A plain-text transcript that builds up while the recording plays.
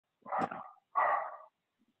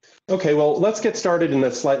Okay, well, let's get started in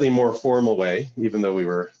a slightly more formal way, even though we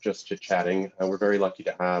were just chit-chatting. We're very lucky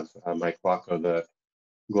to have Mike Huaco, the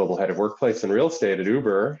global head of workplace and real estate at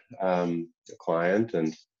Uber, a client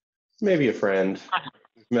and maybe a friend.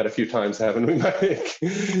 We've met a few times, haven't we, Mike?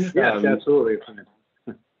 Yes, absolutely.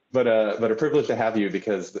 But a privilege to have you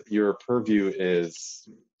because your purview is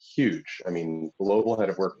huge. I mean, global head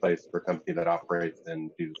of workplace for a company that operates in,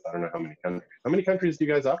 I don't know how many countries. How many countries do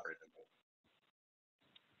you guys operate in?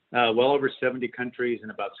 Well over 70 countries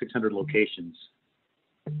and about 600 locations.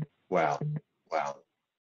 Wow, wow.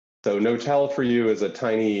 So Knotel for you is a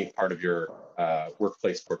tiny part of your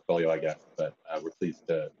workplace portfolio, I guess, but we're pleased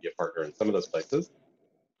to be a partner in some of those places.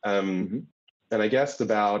 And I guess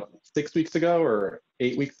about 6 weeks ago or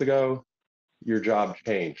 8 weeks ago, your job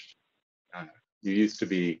changed. You used to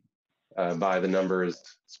be by the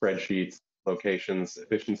numbers, spreadsheets, locations,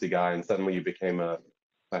 efficiency guy, and suddenly you became a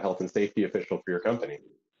health and safety official for your company.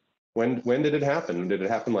 When did it happen? Did it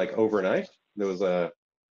happen like overnight? There was a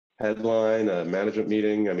headline, a management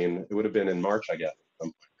meeting. I mean, it would have been in March, I guess, at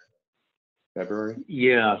some point. February?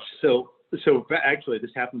 Yeah. So actually,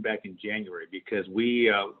 this happened back in January because we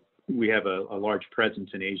have a large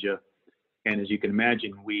presence in Asia, and as you can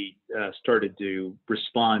imagine, we started to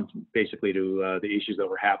respond basically to the issues that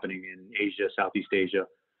were happening in Asia, Southeast Asia,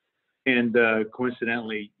 and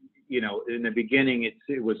coincidentally, in the beginning,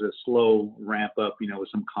 it was a slow ramp up, with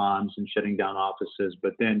some comms and shutting down offices,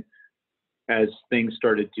 but then as things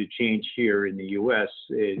started to change here in the U.S.,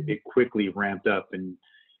 it quickly ramped up. And,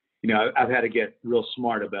 I've had to get real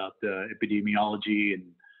smart about epidemiology and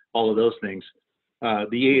all of those things.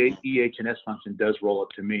 The EH&S function does roll up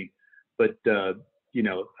to me, but,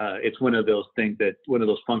 it's one of those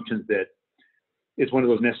functions that it's one of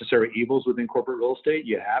those necessary evils within corporate real estate.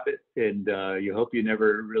 You have it, and you hope you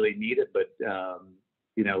never really need it, but,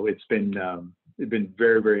 it's been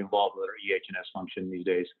very, very involved with our EH&S function these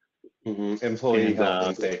days. Employee health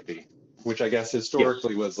and safety, which I guess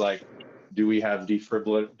historically was like, do we have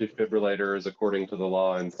defibrillators according to the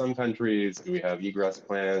law in some countries? Do we have egress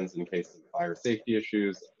plans in case of fire safety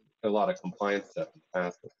issues? A lot of compliance stuff in the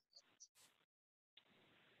past.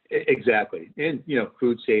 Exactly. And,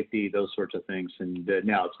 food safety, those sorts of things. And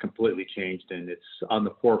now it's completely changed and it's on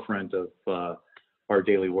the forefront of our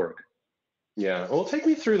daily work. Yeah. Well, take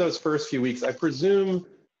me through those first few weeks. I presume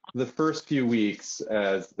the first few weeks,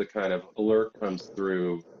 as the kind of alert comes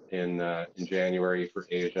through in January for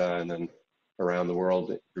Asia and then around the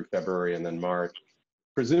world through February and then March,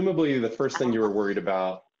 presumably the first thing you were worried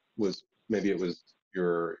about was maybe it was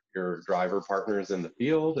your driver partners in the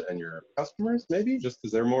field and your customers, maybe just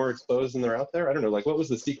because they're more exposed and they're out there. I don't know, like what was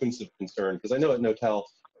the sequence of concern? Because I know at Knotel,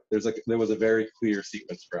 there was a very clear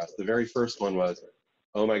sequence for us. The very first one was,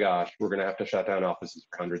 oh my gosh, we're going to have to shut down offices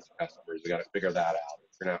for hundreds of customers. We got to figure that out.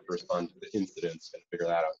 We're going to have to respond to the incidents and figure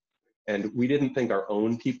that out. And we didn't think our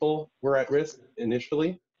own people were at risk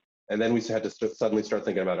initially. And then we had to suddenly start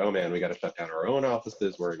thinking about, oh man, we got to shut down our own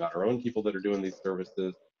offices. We've got our own people that are doing these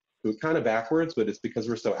services. It was kind of backwards, but it's because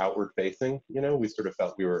we're so outward facing, we sort of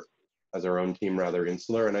felt we were, as our own team, rather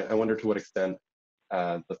insular. And I wonder to what extent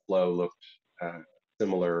the flow looked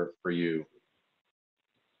similar for you.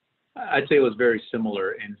 I'd say it was very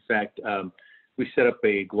similar. In fact, we set up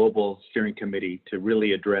a global steering committee to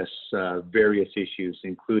really address various issues,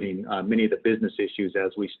 including many of the business issues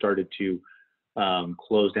as we started to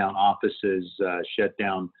close down offices, shut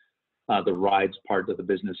down the rides part of the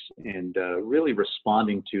business, and really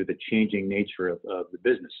responding to the changing nature of the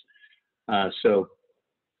business. So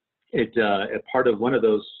a part of one of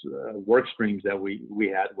those work streams that we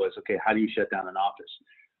had was, okay, how do you shut down an office?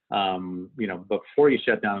 Before you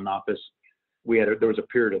shut down an office, there was a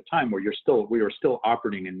period of time where we were still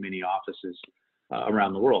operating in many offices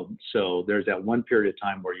around the world. So there's that one period of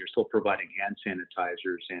time where you're still providing hand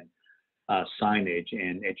sanitizers and signage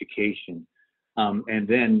and education. And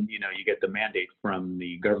then, you get the mandate from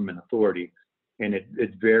the government authority, and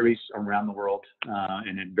it varies around the world,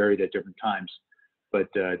 and it varied at different times. But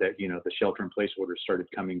the shelter-in-place orders started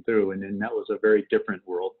coming through, and then that was a very different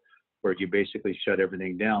world where you basically shut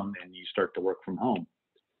everything down and you start to work from home.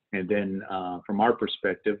 And then from our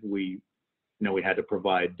perspective, we had to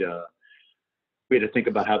provide. We had to think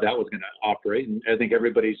about how that was going to operate, and I think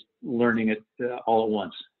everybody's learning it all at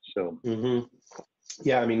once. So.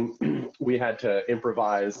 Yeah, I mean, we had to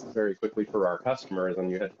improvise very quickly for our customers, and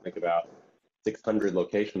you had to think about 600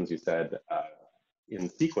 locations, you said, in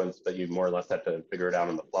sequence, but you more or less had to figure it out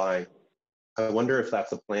on the fly. I wonder if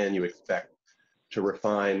that's a plan you expect to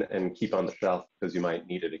refine and keep on the shelf because you might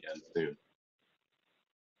need it again soon.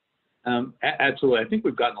 Absolutely. I think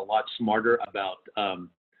we've gotten a lot smarter about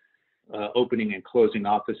opening and closing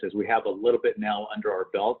offices. We have a little bit now under our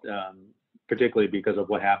belt, particularly because of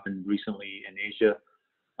what happened recently in Asia,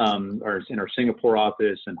 or in our Singapore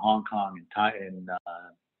office and Hong Kong and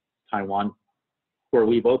Taiwan, where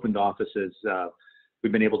we've opened offices.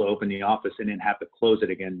 We've been able to open the office and then have to close it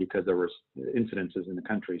again because there were incidences in the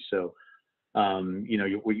country. So,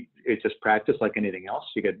 it's just practice like anything else.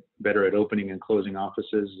 You get better at opening and closing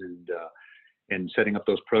offices and setting up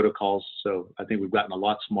those protocols. So I think we've gotten a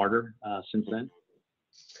lot smarter since then.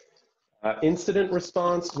 Incident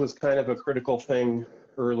response was kind of a critical thing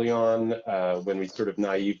early on when we sort of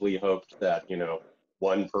naively hoped that,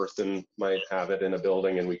 one person might have it in a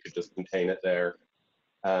building and we could just contain it there.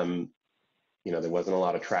 There wasn't a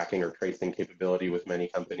lot of tracking or tracing capability with many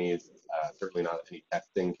companies, certainly not any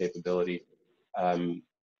testing capability.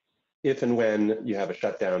 If and when you have a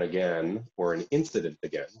shutdown again, or an incident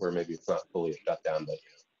again, where maybe it's not fully a shutdown, but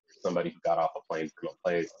somebody who got off a plane from a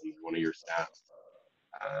place and one of your staff,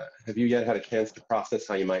 have you yet had a chance to process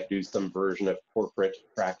how you might do some version of corporate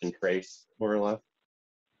track and trace, more or less?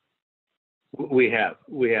 We have,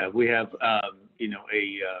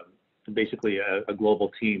 basically a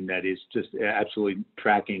global team that is just absolutely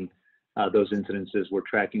tracking those incidences. We're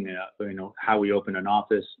tracking, how we open an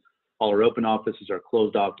office. All our open offices, our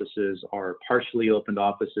closed offices, our partially opened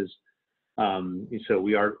offices. So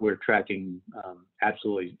we're tracking,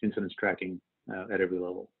 absolutely incidents tracking at every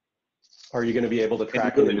level. Are you going to be able to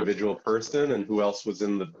track an individual person and who else was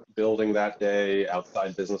in the building that day,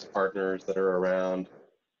 outside business partners that are around?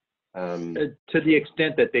 To the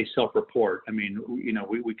extent that they self-report. I mean,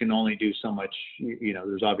 we can only do so much.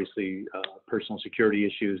 There's obviously personal security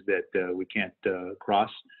issues that we can't cross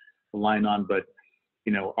the line on, but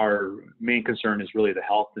our main concern is really the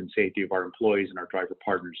health and safety of our employees and our driver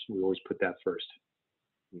partners. We always put that first.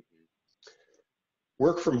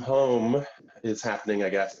 Work from home is happening, I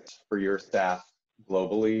guess, for your staff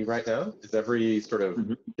globally right now. Is every sort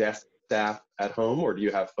of desk staff at home, or do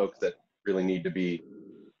you have folks that really need to be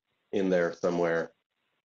in there somewhere?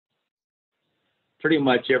 Pretty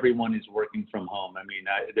much everyone is working from home. I mean,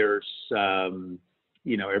 there's,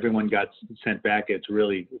 everyone got sent back. It's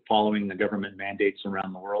really following the government mandates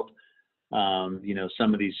around the world.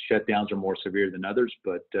 Some of these shutdowns are more severe than others,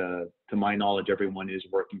 but to my knowledge, everyone is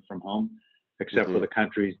working from home, except for the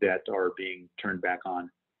countries that are being turned back on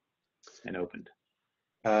and opened.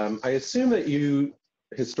 I assume that you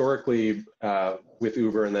historically, with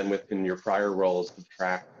Uber and then within your prior roles,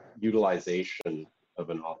 track utilization of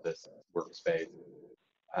an office workspace.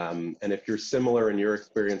 And if you're similar in your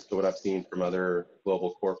experience to what I've seen from other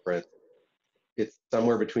global corporates, it's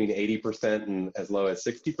somewhere between 80% and as low as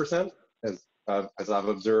 60%, as I've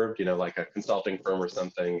observed. Like a consulting firm or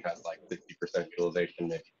something has like 60% utilization,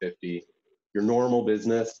 maybe 50. Your normal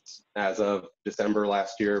business, as of December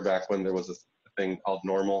last year, back when there was a thing called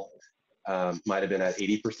normal, might have been at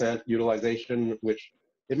 80% utilization, which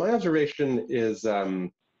in my observation is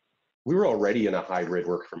we were already in a hybrid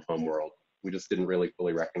work from home world. We just didn't really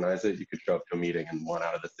fully recognize it. You could show up to a meeting and 1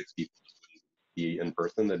 out of the 6 people just wouldn't be in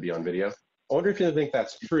person, they'd be on video. I wonder if you think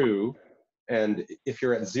that's true. And if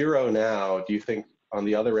you're at 0 now, do you think on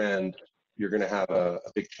the other end, you're going to have a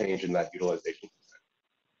big change in that utilization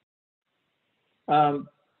percent?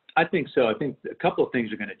 I think so. I think a couple of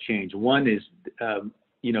things are going to change. One is,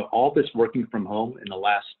 all this working from home in the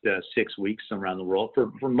last 6 weeks around the world,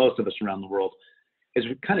 for most of us around the world, has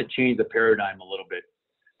kind of changed the paradigm a little bit.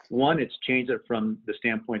 One, it's changed it from the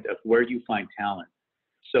standpoint of where you find talent.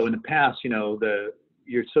 So in the past,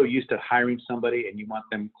 you're so used to hiring somebody and you want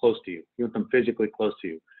them close to you. You want them physically close to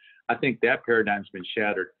you. I think that paradigm's been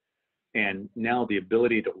shattered. And now the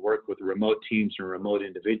ability to work with remote teams and remote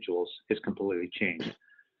individuals is completely changed.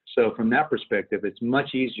 So from that perspective, it's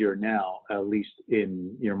much easier now, at least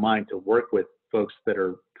in your mind, to work with folks that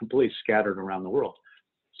are completely scattered around the world.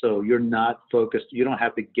 So you're not focused. You don't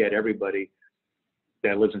have to get everybody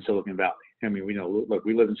that lives in Silicon Valley. I mean, we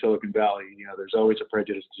live in Silicon Valley. There's always a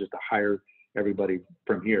prejudice just to hire everybody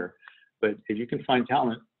from here. But if you can find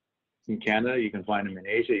talent in Canada, you can find them in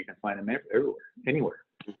Asia, you can find them everywhere, anywhere.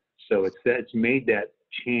 So it's made that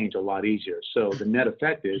change a lot easier. So the net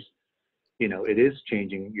effect is, it is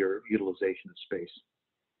changing your utilization of space.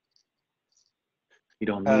 You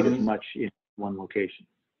don't need as much in one location.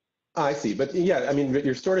 I see, but yeah, I mean,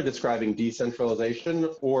 you're sort of describing decentralization,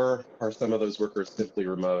 or are some of those workers simply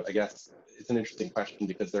remote? I guess it's an interesting question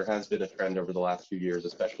because there has been a trend over the last few years,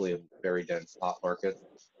 especially in very dense hot markets,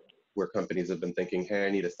 where companies have been thinking, hey,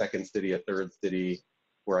 I need a second city, a third city,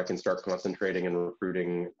 where I can start concentrating and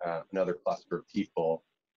recruiting another cluster of people,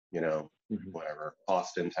 whatever,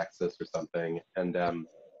 Austin, Texas or something. And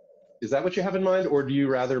Is that what you have in mind, or do you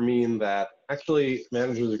rather mean that actually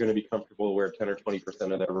managers are going to be comfortable where 10 or 20%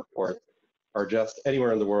 of their reports are just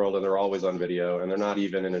anywhere in the world and they're always on video and they're not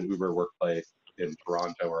even in an Uber workplace in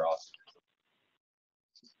Toronto or Austin?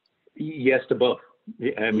 Yes to both.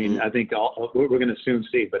 I mean, I think we're going to soon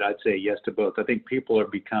see, but I'd say yes to both. I think people have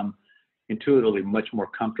become intuitively much more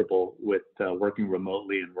comfortable with working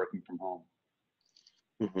remotely and working from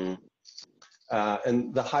home.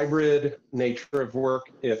 And the hybrid nature of work,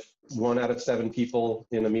 if 1 out of 7 people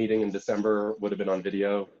in a meeting in December would have been on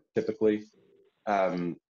video, typically,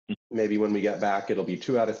 maybe when we get back, it'll be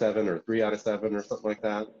 2 out of 7 or 3 out of 7 or something like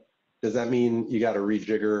that. Does that mean you got to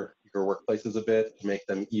rejigger your workplaces a bit to make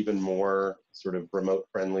them even more sort of remote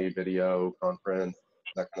friendly, video conference,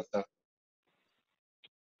 that kind of stuff?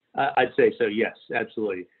 I'd say so, yes,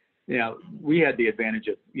 absolutely. You know, we had the advantage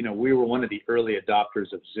of, you know, we were one of the early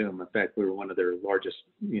adopters of Zoom. In fact, we were one of their largest,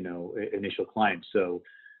 you know, initial clients. So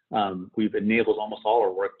we've enabled almost all our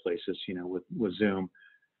workplaces, you know, with Zoom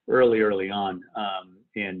early on.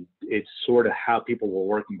 And it's sort of how people were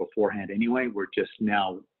working beforehand anyway. We're just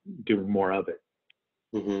now doing more of it.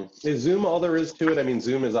 Is Zoom all there is to it? I mean,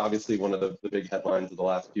 Zoom is obviously one of the big headlines of the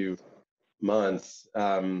last few months.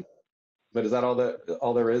 But is that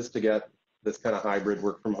all there is to get this kind of hybrid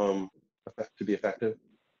work from home to be effective?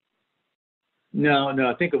 No,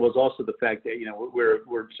 I think it was also the fact that, you know,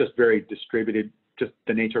 we're just very distributed, just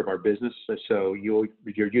the nature of our business. So you're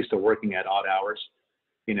used to working at odd hours,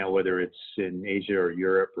 you know, whether it's in Asia or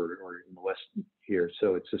Europe or in the West here.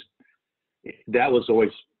 So it's just, that was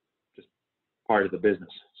always just part of the business.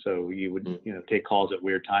 So you would, you know, take calls at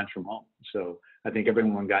weird times from home. So I think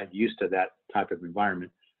everyone got used to that type of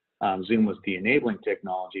environment. Zoom was the enabling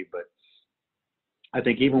technology, but I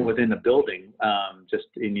think even within the building, just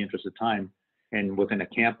in the interest of time and within a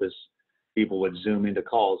campus, people would Zoom into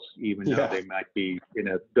calls, even though they might be in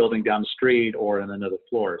a building down the street or on another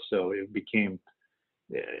floor. So it became,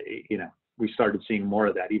 you know, we started seeing more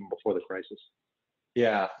of that even before the crisis.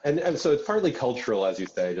 Yeah, and so it's partly cultural, as you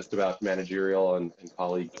say, just about managerial and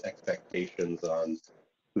colleague expectations on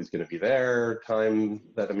who's going to be there, time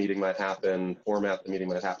that a meeting might happen, format the meeting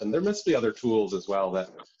might happen. There must be other tools as well that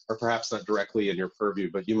are perhaps not directly in your purview,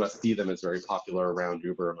 but you must see them as very popular around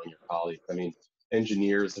Uber among your colleagues. I mean,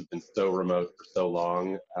 engineers have been so remote for so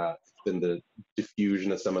long. It's been the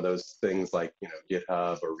diffusion of some of those things like, you know,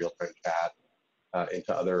 GitHub or real-time chat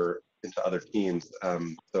into other teams.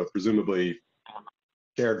 So presumably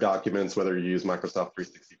shared documents, whether you use Microsoft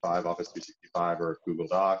 365, Office 365, or Google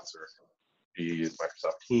Docs, or do you use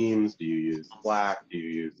Microsoft Teams? Do you use Slack? Do you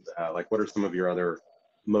use, like, what are some of your other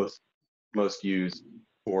most used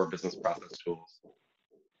for business process tools?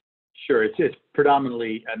 Sure, it's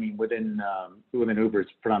predominantly, I mean, within Uber,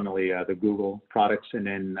 it's predominantly the Google products, and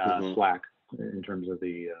then Slack in terms of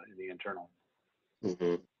the internal.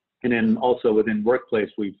 And then also within Workplace,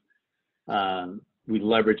 we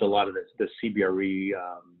leverage a lot of the CBRE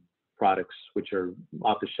products, which are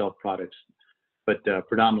off-the-shelf products. But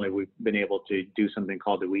predominantly, we've been able to do something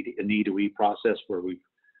called the E-to-E process, where we've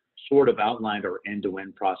sort of outlined our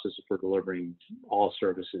end-to-end process for delivering all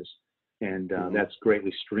services. And that's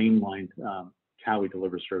greatly streamlined how we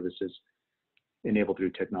deliver services enabled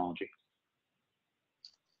through technology.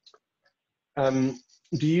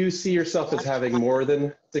 Do you see yourself as having more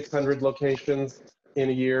than 600 locations in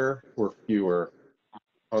a year, or fewer,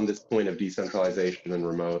 on this point of decentralization and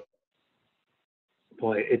remote?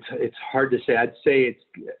 Boy, it's hard to say. I'd say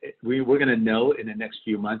we're going to know in the next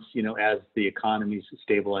few months, you know, as the economies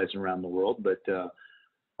stabilize around the world. But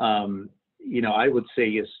you know, I would say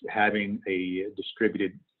is having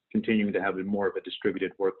continuing to have more of a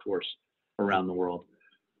distributed workforce around the world.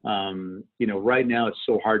 You know, right now it's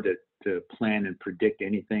so hard to plan and predict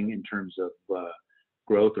anything in terms of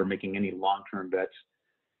growth or making any long-term bets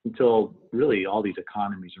until really all these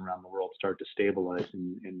economies around the world start to stabilize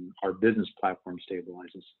and our business platform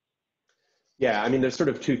stabilizes. Yeah, I mean, there's sort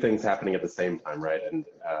of two things happening at the same time, right? And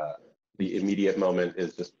the immediate moment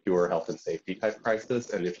is just pure health and safety type crisis.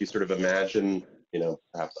 And if you sort of imagine, you know,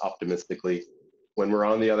 perhaps optimistically, when we're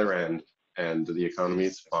on the other end and the economy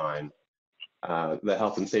is fine, the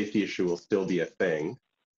health and safety issue will still be a thing,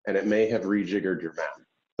 and it may have rejiggered your map.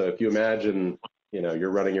 So if you imagine, you know, you're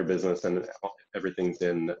running your business and everything's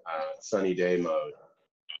in sunny day mode,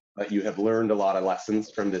 but you have learned a lot of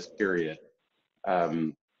lessons from this period.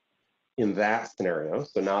 In that scenario,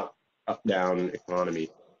 so not up-down economy,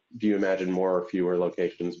 do you imagine more or fewer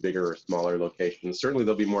locations, bigger or smaller locations? Certainly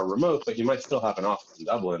they'll be more remote, but you might still have an office in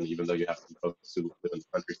Dublin, even though you have some folks who live in the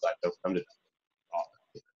countryside don't come to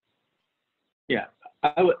Dublin. Yeah,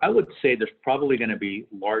 I would say there's probably going to be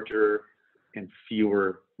larger and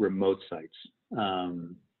fewer remote sites.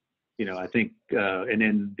 I think, and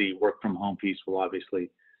then the work from home piece will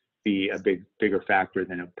obviously be a bigger factor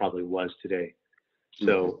than it probably was today.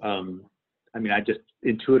 So, I just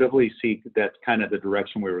intuitively see that's kind of the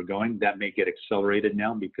direction we were going. That may get accelerated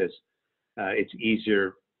now because it's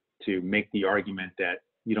easier to make the argument that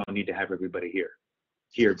you don't need to have everybody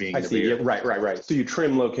here being I see. Yeah, right. So you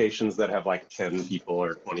trim locations that have like 10 people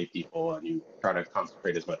or 20 people, and you try to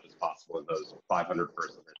concentrate as much as possible in those 500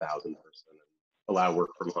 person or 1,000 person, and allow work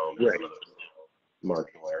from home in some of those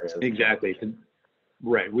marginal areas. Exactly.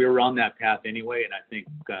 Right. We were on that path anyway, and I think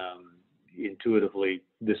intuitively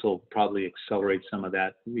this will probably accelerate some of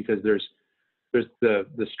that because there's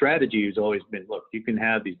the strategy has always been, look, you can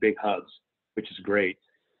have these big hubs, which is great.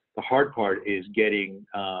 The hard part is getting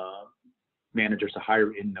managers to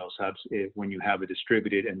hire in those hubs when you have a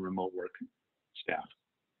distributed and remote work staff.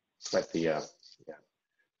 I see. Yeah.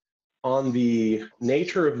 On the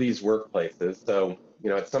nature of these workplaces, so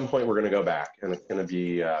at some point we're going to go back, and it's going to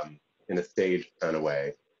be in a staged kind of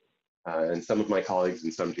way. And some of my colleagues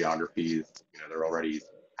in some geographies, they're already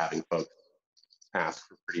having folks ask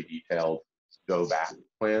for pretty detailed go back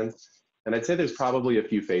plans. And I'd say there's probably a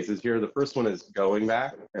few phases here. The first one is going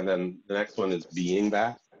back, and then the next one is being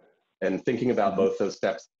back. And thinking about both those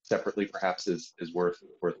steps separately perhaps is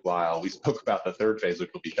worthwhile. We spoke about the third phase, which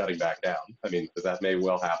will be shutting back down. Because that may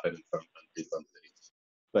well happen in some countries, some cities.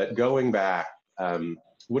 But going back,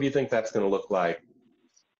 what do you think that's going to look like?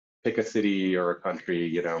 Pick a city or a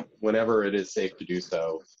country, whenever it is safe to do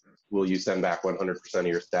so. Will you send back 100% of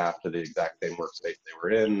your staff to the exact same workspace they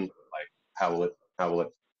were in? Like, how will it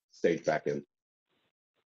stage back in?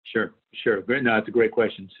 Sure. Great. No, that's a great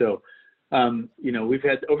question. So, we've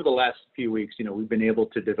had over the last few weeks, we've been able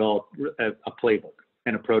to develop a playbook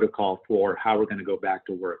and a protocol for how we're going to go back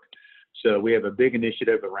to work. So we have a big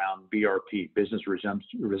initiative around BRP, business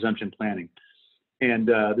resumption planning. And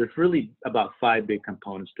there's really about 5 big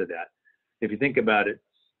components to that. If you think about it,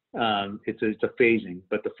 it's a phasing.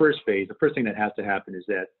 But the first phase, the first thing that has to happen is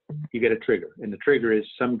that you get a trigger. And the trigger is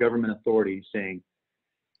some government authority saying,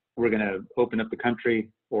 we're going to open up the country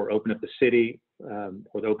or open up the city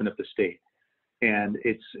or open up the state. And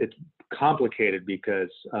it's complicated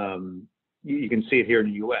because you can see it here in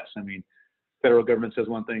the U.S. Federal government says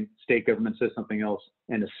one thing, state government says something else,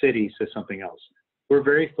 and the city says something else. We're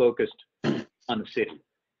very focused on the city.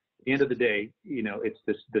 At the end of the day, it's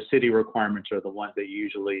the city requirements are the ones that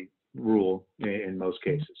usually rule in most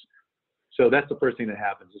cases. So that's the first thing that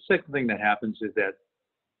happens. The second thing that happens is that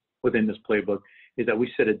within this playbook is that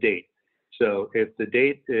we set a date. So if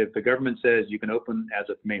the government says you can open as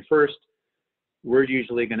of May 1st, we're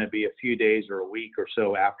usually going to be a few days or a week or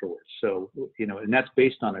so afterwards. So, and that's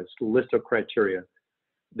based on a list of criteria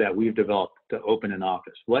that we've developed to open an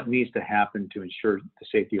office. What needs to happen to ensure the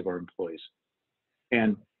safety of our employees?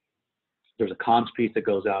 And there's a comms piece that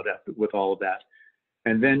goes out with all of that.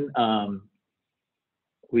 And then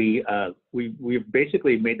we've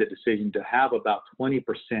basically made the decision to have about 20%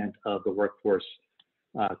 of the workforce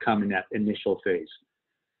come in that initial phase.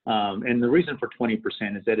 And the reason for 20%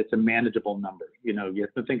 is that it's a manageable number. You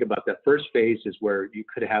have to think about that first phase is where you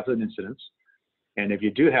could have an incident. And if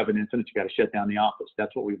you do have an incident, you got to shut down the office.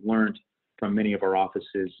 That's what we've learned from many of our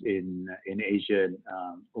offices in Asia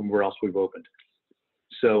and where else we've opened.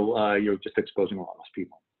 So you're just exposing a lot less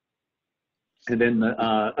people. And then the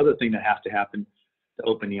other thing that has to happen to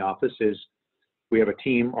open the office is we have a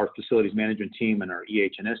team, our facilities management team and our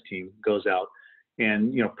EH&S team goes out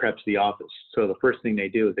and preps the office. So the first thing they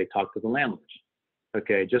do is they talk to the landlords.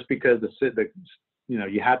 Okay, just because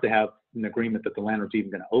you have to have an agreement that the landlord's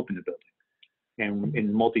even going to open the building. And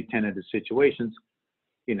in multi-tenanted situations,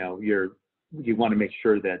 you want to make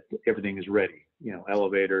sure that everything is ready.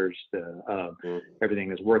 Elevators,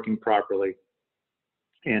 everything is working properly,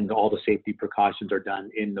 and all the safety precautions are done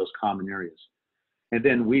in those common areas. And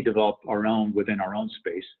then we develop within our own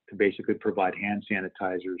space to basically provide hand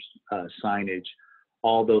sanitizers, signage,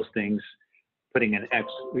 all those things, putting an X,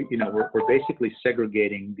 we're basically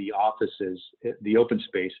segregating the offices, the open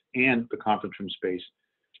space and the conference room space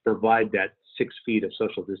to provide that 6 feet of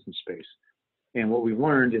social distance space. And what we've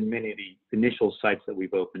learned in many of the initial sites that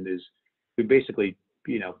we've opened is we basically,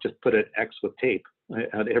 just put an X with tape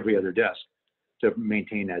at every other desk to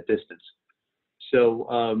maintain that distance. So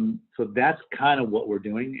that's kind of what we're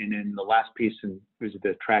doing. And then the last piece is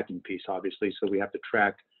the tracking piece, obviously. So we have to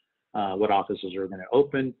track what offices are going to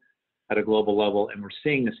open at a global level. And we're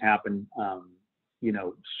seeing this happen,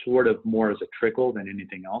 sort of more as a trickle than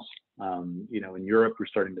anything else. In Europe, we're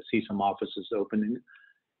starting to see some offices opening,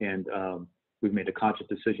 and we've made a conscious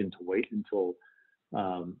decision to wait until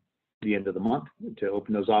the end of the month to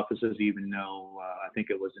open those offices, even though I think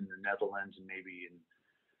it was in the Netherlands and maybe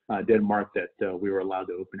in Denmark that we were allowed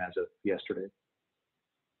to open as of yesterday.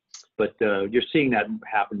 But you're seeing that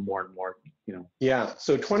happen more and more, you know. Yeah,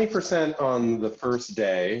 so 20% on the first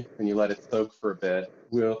day, and you let it soak for a bit.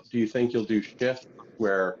 Do you think you'll do shifts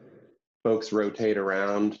where folks rotate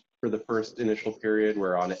around for the first initial period,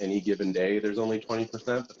 where on any given day there's only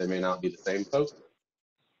 20%, but they may not be the same folks?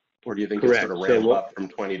 Or do you think Correct. you'll sort of ramp up from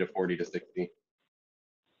 20 to 40 to 60?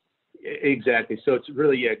 Exactly. So it's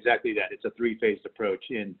really, yeah, exactly that. It's a three-phased approach,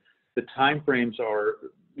 and the time frames are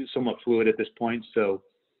somewhat fluid at this point. So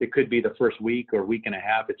it could be the first week or week and a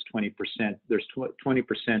half. It's 20%. There's 20%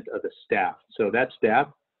 of the staff. So that staff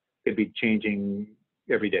could be changing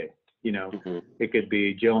every day. You know, it could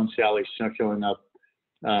be Joe and Sally showing up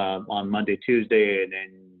on Monday, Tuesday, and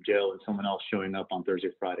then Joe and someone else showing up on Thursday,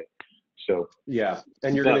 Friday. So yeah,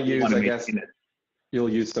 and you're going to use, I guess, you'll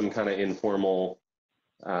use some kind of informal,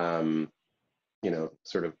 you know,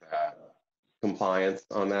 sort of compliance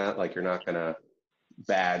on that. Like you're not going to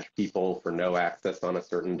badge people for no access on a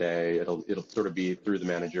certain day. It'll sort of be through the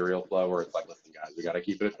managerial flow where it's like, listen, guys, we got to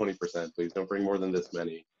keep it at 20%. Please don't bring more than this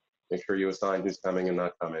many. Make sure you assign who's coming and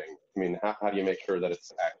not coming. I mean, how do you make sure that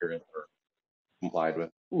it's accurate or complied with?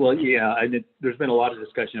 Well, yeah, there's been a lot of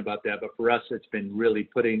discussion about that, but for us, it's been really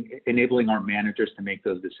enabling our managers to make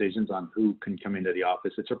those decisions on who can come into the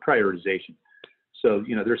office. It's a prioritization. So,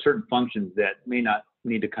 you know, there are certain functions that may not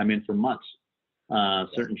need to come in for months,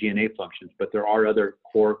 certain G&A functions, but there are other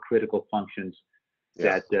core critical functions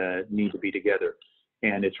that need to be together.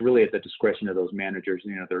 And it's really at the discretion of those managers.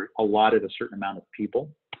 You know, they're allotted a certain amount of people.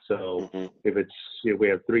 So if we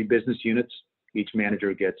have 3 business units, each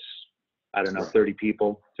manager gets, I don't know, 30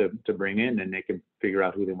 people to bring in, and they can figure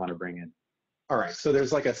out who they want to bring in. All right, so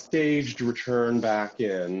there's like a staged return back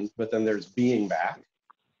in, but then there's being back,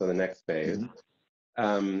 so the next phase.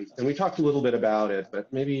 And we talked a little bit about it,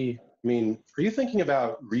 but maybe, I mean, are you thinking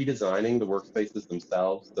about redesigning the workspaces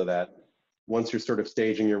themselves so that once you're sort of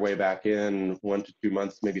staging your way back in 1 to 2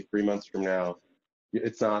 months, maybe 3 months from now,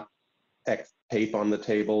 it's not X tape on the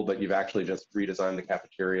table, but you've actually just redesigned the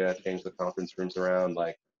cafeteria, changed the conference rooms around?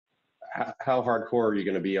 Like, how hardcore are you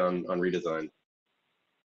going to be on redesign?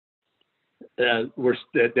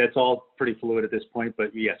 That's all pretty fluid at this point,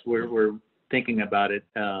 but yes, we're thinking about it,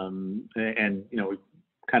 and you know, we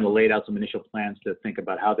kind of laid out some initial plans to think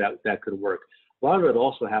about how that could work. A lot of it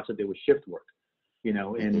also has to do with shift work, you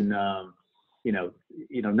know, and you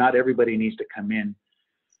know, not everybody needs to come in.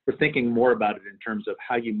 We're thinking more about it in terms of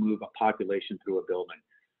how you move a population through a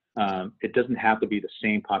building. It doesn't have to be the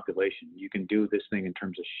same population. You can do this thing in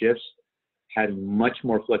terms of shifts, having much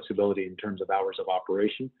more flexibility in terms of hours of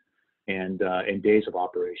operation and days of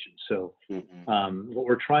operation. So what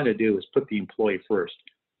we're trying to do is put the employee first.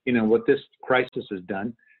 You know, what this crisis has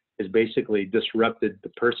done is basically disrupted the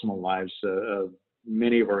personal lives of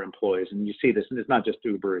many of our employees. And you see this, and it's not just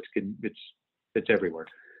Uber, it's everywhere.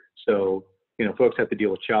 So, you know, folks have to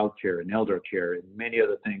deal with childcare and elder care and many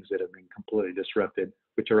other things that have been completely disrupted,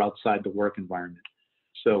 which are outside the work environment.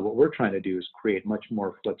 So what we're trying to do is create much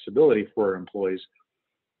more flexibility for our employees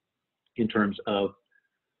in terms of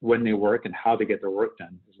when they work and how they get their work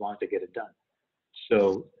done, as long as they get it done.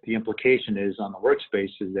 So the implication is on the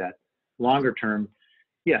workspace is that longer term,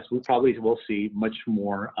 yes, we probably will see much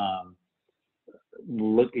more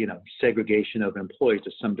segregation of employees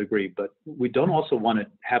to some degree, but we don't also want to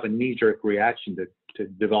have a knee-jerk reaction to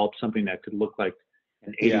develop something that could look like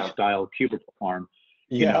an 80s style cubicle farm.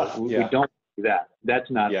 We don't do that.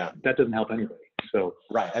 That's not, that doesn't help anybody. So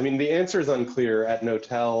right. I mean, the answer is unclear. At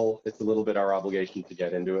Knotel, it's a little bit our obligation to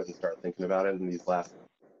get into it and start thinking about it. In these last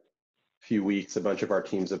few weeks, a bunch of our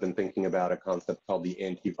teams have been thinking about a concept called the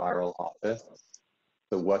antiviral office.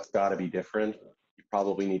 So what's got to be different? You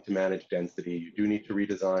probably need to manage density. You do need to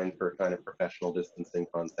redesign for a kind of professional distancing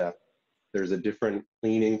concept. There's a different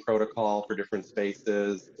cleaning protocol for different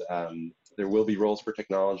spaces. There will be roles for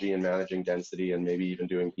technology in managing density and maybe even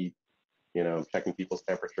doing heat, you know, checking people's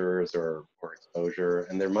temperatures or exposure.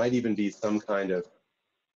 And there might even be some kind of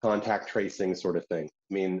contact tracing sort of thing.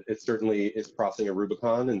 I mean, it certainly is crossing a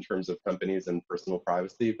Rubicon in terms of companies and personal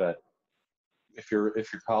privacy, but if your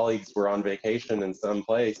colleagues were on vacation in some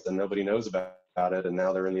place and nobody knows about it and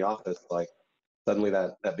now they're in the office, like suddenly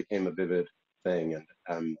that became a vivid thing.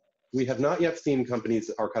 And we have not yet seen companies,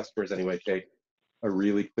 our customers anyway, take a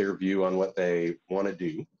really clear view on what they want to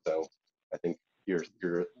do. So I think you're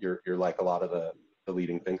like a lot of the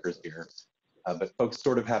leading thinkers here, but folks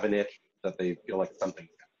sort of have an itch that they feel like something's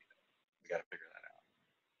got to be done. We got to figure that out.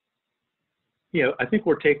 I think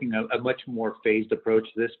we're taking a much more phased approach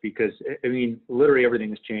to this because, I mean, literally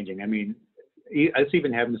everything is changing. I mean, I was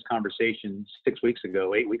even having this conversation 6 weeks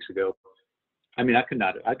ago, 8 weeks ago. I mean, I couldn't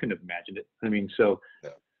have imagined it. I mean, so,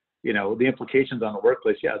 Yeah. the implications on the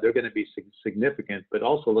workplace, yeah, they're going to be significant, but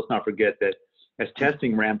also let's not forget that as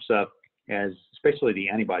testing ramps up, as especially the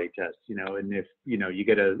antibody test, and if, you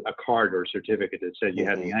get a card or a certificate that says you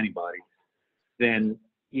have the antibody, then,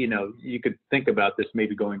 you could think about this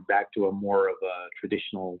maybe going back to a more of a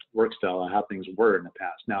traditional work style of how things were in the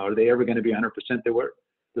past. Now, are they ever going to be 100% they were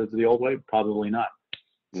the old way? Probably not.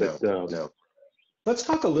 No, But, no. Let's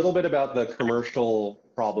talk a little bit about the commercial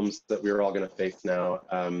problems that we're all going to face now.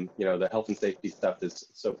 The health and safety stuff is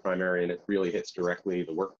so primary and it really hits directly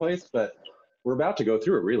the workplace, but we're about to go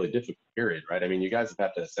through a really difficult period, right? I mean, you guys have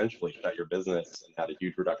had to essentially shut your business and had a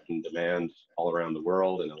huge reduction in demand all around the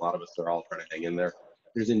world, and a lot of us are all trying to hang in there.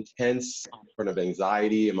 There's intense sort of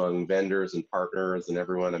anxiety among vendors and partners and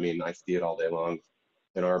everyone. I mean, I see it all day long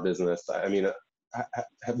in our business. I mean,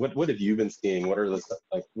 what have you been seeing? What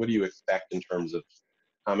do you expect in terms of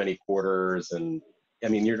how many quarters? And I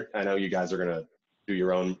mean, I know you guys are going to do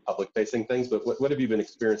your own public facing things, but what have you been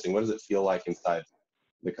experiencing? What does it feel like inside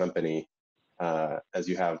the company as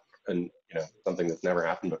you have something that's never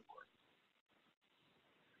happened before?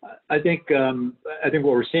 I think what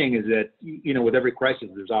we're seeing is that with every crisis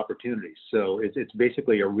there's opportunities. So it's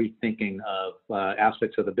basically a rethinking of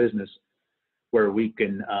aspects of the business where we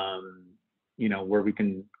can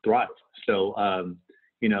thrive. So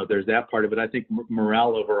there's that part of it. I think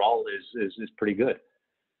morale overall is pretty good.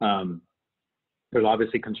 There's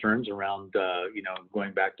obviously concerns around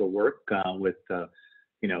going back to work with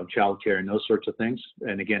childcare and those sorts of things.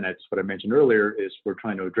 And again, that's what I mentioned earlier, is we're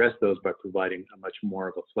trying to address those by providing a much more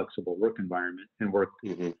of a flexible work environment and work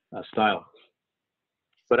style.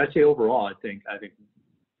 But I'd say overall, I think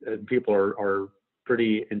people are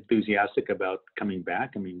pretty enthusiastic about coming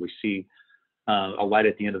back. I mean, we see a light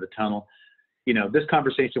at the end of the tunnel. This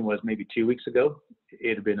conversation was maybe 2 weeks ago.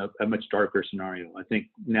 It had been a much darker scenario. I think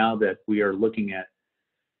now that we are looking at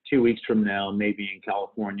 2 weeks from now, maybe in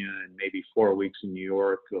California and maybe 4 weeks in New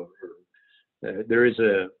York, there is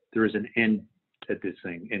an end at this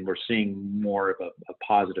thing, and we're seeing more of a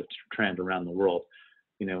positive trend around the world.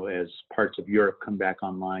 As parts of Europe come back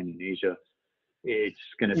online in Asia, it's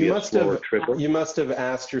going to be a slower trickle. You must have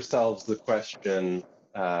asked yourselves the question,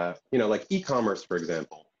 like e-commerce, for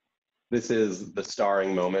example. This is the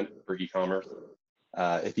starring moment for e-commerce.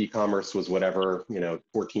 If e-commerce was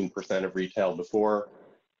 14% of retail before,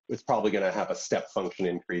 it's probably going to have a step function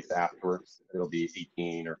increase afterwards. It'll be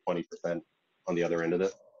 18 or 20% on the other end of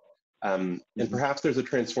this. And perhaps there's a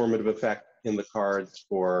transformative effect in the cards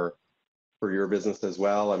for your business as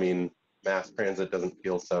well. I mean, mass transit doesn't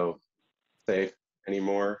feel so safe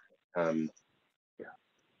anymore.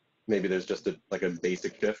 Maybe there's just a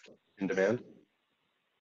basic shift in demand.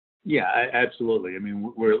 Yeah, absolutely. I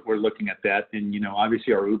mean, we're looking at that, and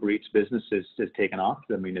obviously our Uber Eats business has taken off.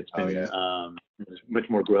 I mean, it's been there's much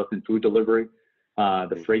more growth in food delivery.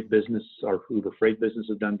 The freight business, our Uber Freight business,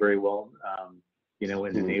 has done very well. In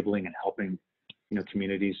enabling and helping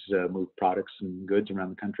communities move products and goods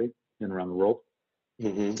around the country and around the world.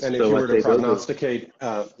 And if you were to prognosticate,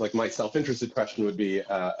 like my self-interested question would be,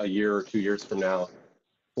 a year or 2 years from now,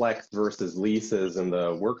 flex versus leases in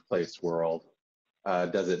the workplace world.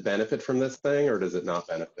 Does it benefit from this thing, or does it not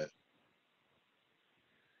benefit?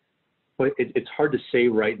 Well, it's hard to say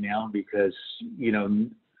right now because,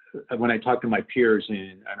 when I talk to my peers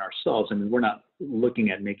and ourselves, I mean, we're not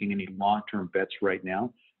looking at making any long-term bets right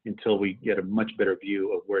now until we get a much better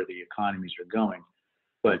view of where the economies are going.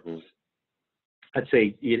 But I'd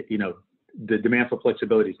say, the demand for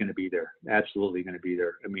flexibility is going to be there, absolutely going to be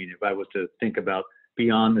there. I mean, if I was to think about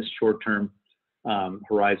beyond this short-term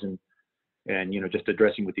horizon, and just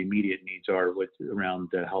addressing what the immediate needs are around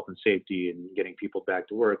health and safety and getting people back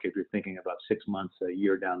to work. If you're thinking about 6 months, a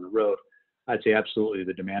year down the road, I'd say absolutely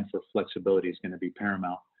the demand for flexibility is going to be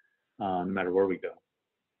paramount, no matter where we go,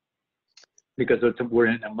 because we're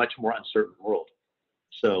in a much more uncertain world.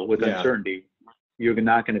 So with uncertainty, you're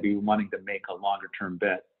not going to be wanting to make a longer term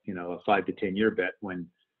bet, a 5 to 10 year bet when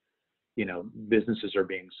businesses are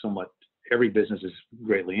being every business is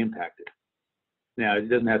greatly impacted. Now, it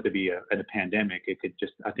doesn't have to be a pandemic. It could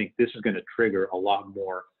I think this is going to trigger a lot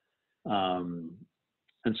more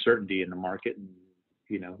uncertainty in the market. And,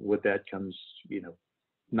 with that comes,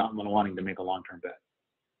 not wanting to make a long-term bet.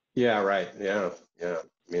 Yeah, right. Yeah. I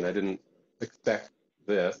mean, I didn't expect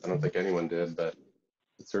this. I don't think anyone did, but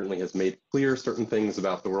it certainly has made clear certain things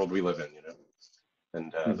about the world we live in,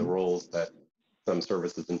 and the roles that some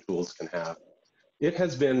services and tools can have. It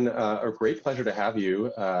has been a great pleasure to have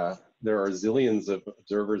you. There are zillions of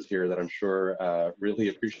observers here that I'm sure really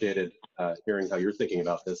appreciated hearing how you're thinking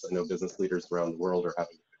about this. I know business leaders around the world are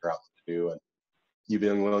having to figure out what to do, and you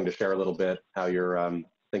being willing to share a little bit how you're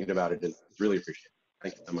thinking about it is really appreciated.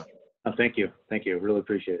 Thank you so much. Oh, thank you. Thank you. Really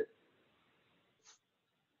appreciate it.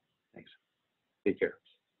 Thanks. Take care.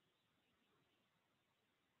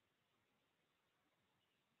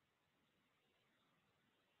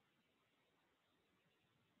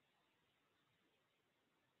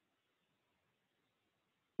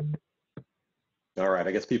 All right,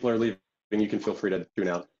 I guess people are leaving. You can feel free to tune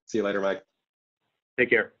out. See you later, Mike. Take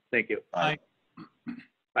care. Thank you. Bye. Bye.